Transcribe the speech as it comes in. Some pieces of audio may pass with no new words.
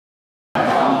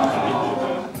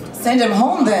Send him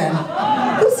home then.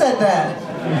 Who said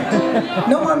that?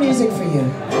 No more music for you.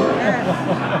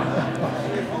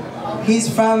 He's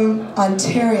from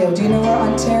Ontario. Do you know where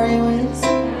Ontario is?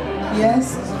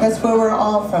 Yes? That's where we're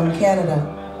all from, Canada.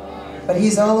 But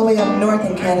he's all the way up north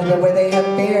in Canada where they have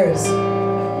bears.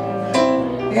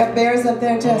 They have bears up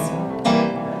there, Jesse?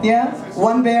 Yeah?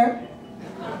 One bear?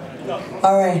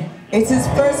 All right. It's his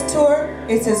first tour.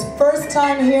 It's his first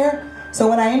time here. So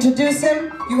when I introduce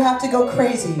him, you have to go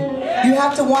crazy. You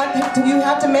have to want him to, you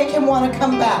have to make him want to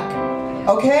come back.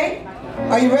 Okay?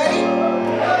 Are you ready?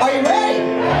 Are you ready?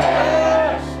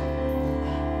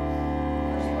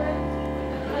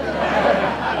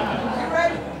 You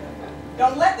ready?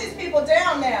 Don't let these people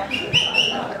down now.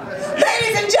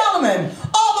 Ladies and gentlemen,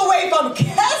 all the way from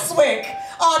Keswick,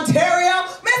 Ontario,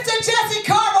 Mr. Jesse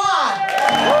Carwine.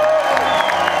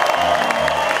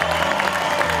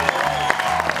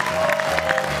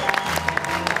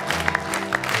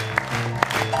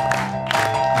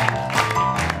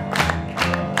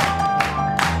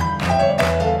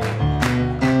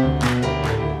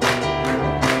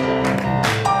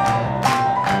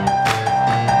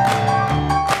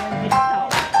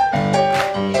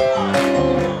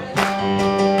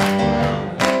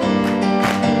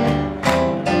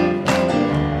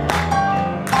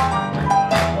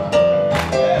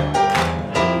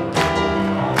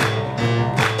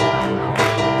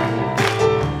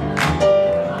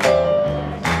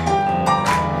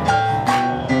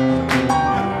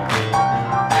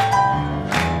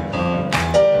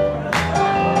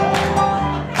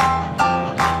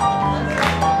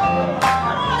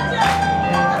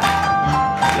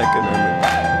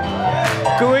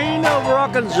 Queen of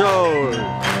rock and soul.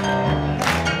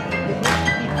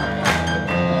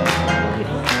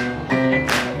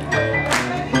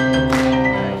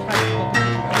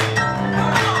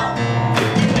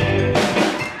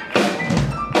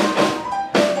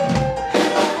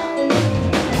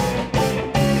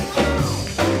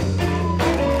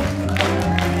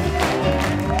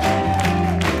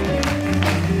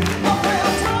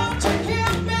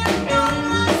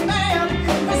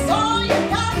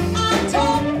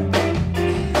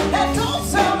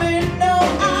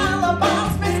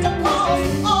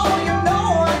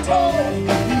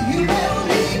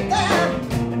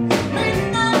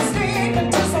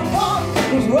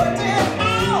 Worked it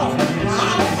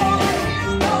out.